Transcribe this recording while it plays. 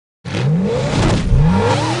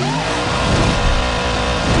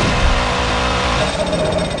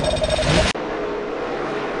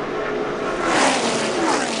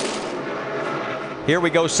Here we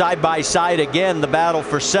go side by side again, the battle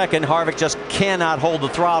for second. Harvick just cannot hold the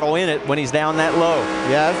throttle in it when he's down that low.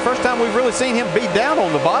 Yeah, it's the first time we've really seen him beat down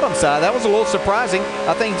on the bottom side. That was a little surprising.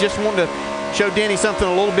 I think he just wanted to show Denny something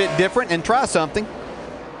a little bit different and try something.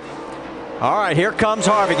 All right, here comes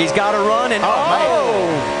Harvick. He's got to run, and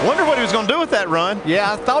man. Wonder what he was going to do with that run.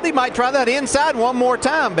 Yeah, I thought he might try that inside one more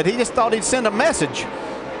time, but he just thought he'd send a message.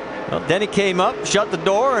 Well, Denny came up, shut the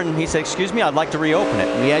door, and he said, excuse me, I'd like to reopen it.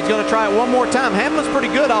 Yeah, he's going to try it one more time. Hamlin's pretty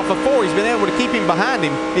good off of 4. He's been able to keep him behind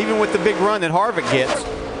him, even with the big run that Harvick gets.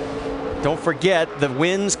 Don't forget, the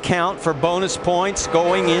wins count for bonus points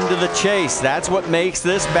going into the chase. That's what makes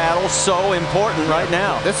this battle so important right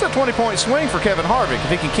now. This is a 20-point swing for Kevin Harvick. If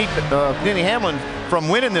he can keep Denny Hamlin from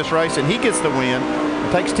winning this race and he gets the win,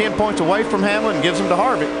 it takes 10 points away from Hamlin and gives them to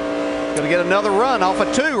Harvick. Going to get another run off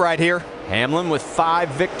of 2 right here. Hamlin with 5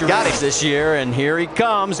 victories this year, and here he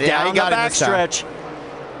comes down the backstretch.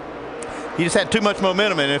 He just had too much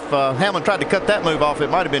momentum, and if Hamlin tried to cut that move off, it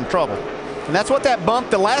might have been trouble. And that's what that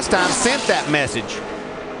bump the last time sent that message.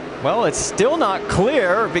 Well, it's still not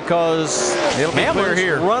clear because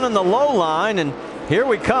Hamlin's running the low line, and here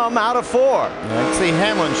we come out of 4. I can see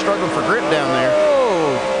Hamlin struggling for grip down there.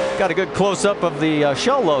 Oh, got a good close-up of the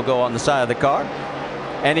Shell logo on the side of the car.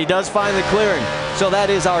 And he does find the clearing. So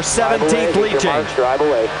that is our 17th lead change. Drive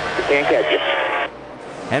away. You can't catch it.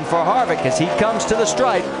 And for Harvick, as he comes to the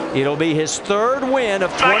stripe, it'll be his 3rd win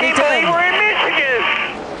of 2010.